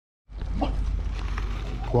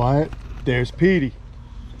Quiet. There's Petey.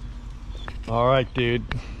 All right, dude.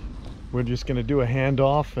 We're just gonna do a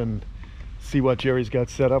handoff and see what Jerry's got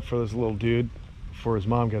set up for this little dude before his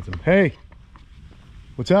mom gets him. Hey,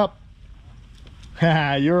 what's up?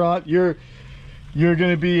 You're on. You're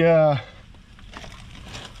gonna be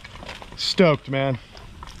stoked, man.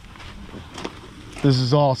 This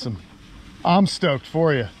is awesome. I'm stoked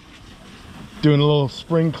for you. Doing a little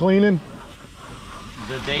spring cleaning.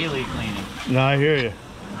 The daily cleaning. No, I hear you.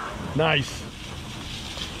 Nice.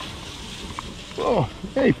 Oh,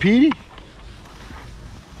 hey, Petey.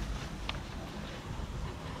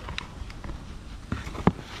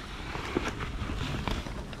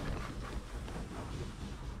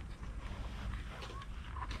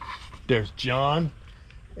 There's John.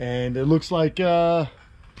 And it looks like,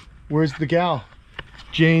 where's the gal?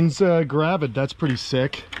 Jane's gravid. That's pretty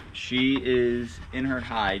sick. She is in her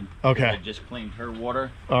hide. Okay. I just cleaned her water.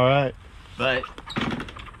 All right. But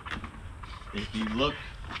if you look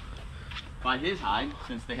by his hide,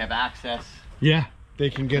 since they have access, yeah, they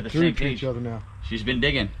can get the through same to each cage. other now. She's been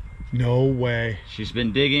digging. No way. She's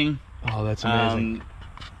been digging. Oh, that's amazing.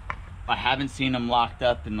 I haven't seen them locked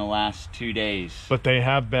up in the last 2 days. But they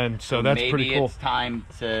have been, so that's pretty cool. Maybe it's time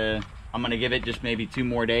to, I'm gonna give it just maybe 2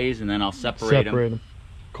 more days and then I'll separate them.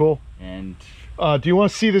 Cool. And do you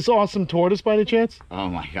want to see this awesome tortoise by any chance? oh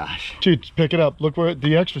my gosh. Dude, pick it up. Look where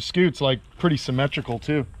the extra scoot's like pretty symmetrical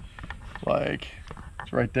too. Like,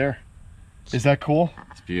 it's right there. Is that cool?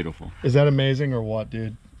 It's beautiful. Is that amazing or what,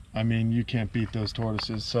 dude? I mean, you can't beat those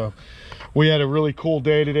tortoises. So we had a really cool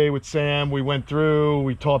day today with Sam. We went through,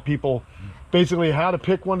 we taught people basically how to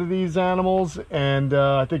pick one of these animals, and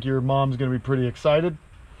I think your mom's gonna be pretty excited.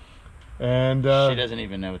 And she doesn't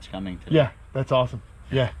even know it's coming today. Yeah, that's awesome.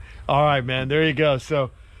 Yeah. All right, man, there you go.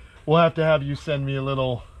 So we'll have to have you send me a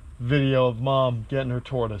little video of mom getting her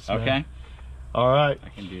tortoise, man. Okay. All right. I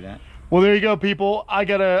can do that. Well, there you go, people. I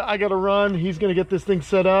gotta run. He's gonna get this thing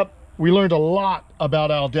set up. We learned a lot about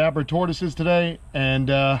Aldabra tortoises today, and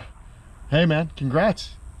hey, man,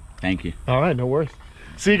 congrats. Thank you. All right, no worries.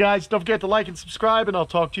 See you guys. Don't forget to like and subscribe, and I'll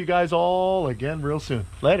talk to you guys all again real soon.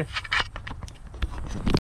 Later.